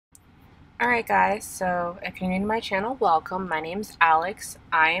Alright guys, so if you're new to my channel, welcome. My name's Alex.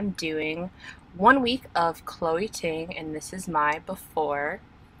 I am doing 1 week of Chloe Ting, and this is my before.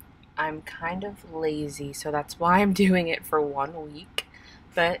 I'm kind of lazy, so that's why I'm doing it for 1 week.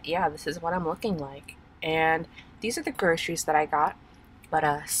 But yeah, this is what I'm looking like. And these are the groceries that I got.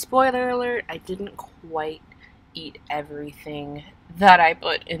 But spoiler alert, I didn't quite eat everything that I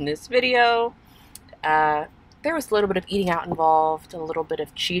put in this video. There was a little bit of eating out involved, a little bit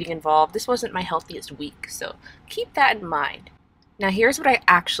of cheating involved. This wasn't my healthiest week, so keep that in mind. Now here's what I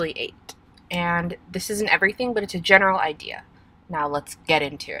actually ate. And this isn't everything, but it's a general idea. Now let's get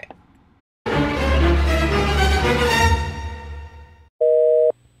into it.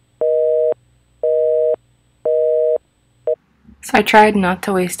 So I tried not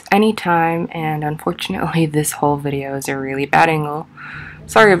to waste any time, and unfortunately this whole video is a really bad angle.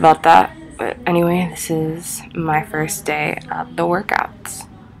 Sorry about that. But anyway, this is my first day of the workouts.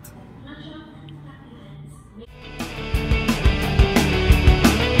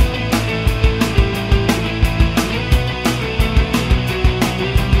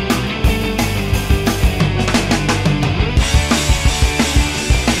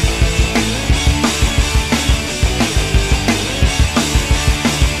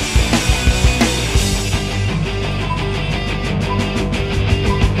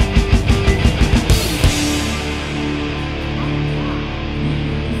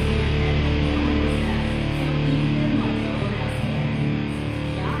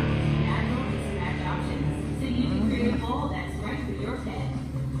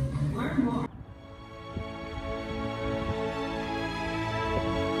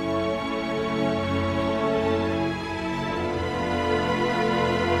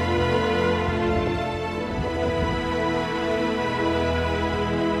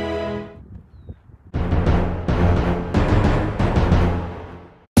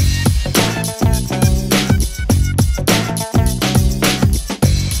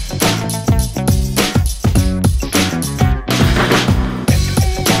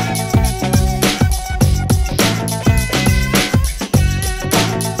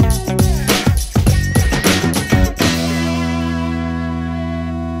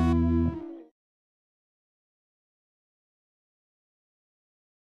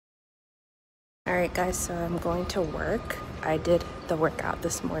 Alright guys, so I'm going to work. I did the workout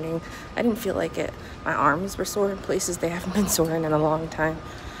this morning. I didn't feel like it. My arms were sore in places they haven't been sore in a long time.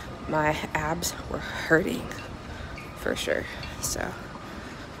 My abs were hurting for sure. So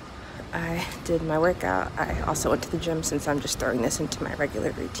I did my workout. I also went to the gym since I'm just throwing this into my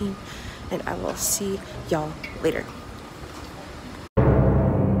regular routine. And I will see y'all later.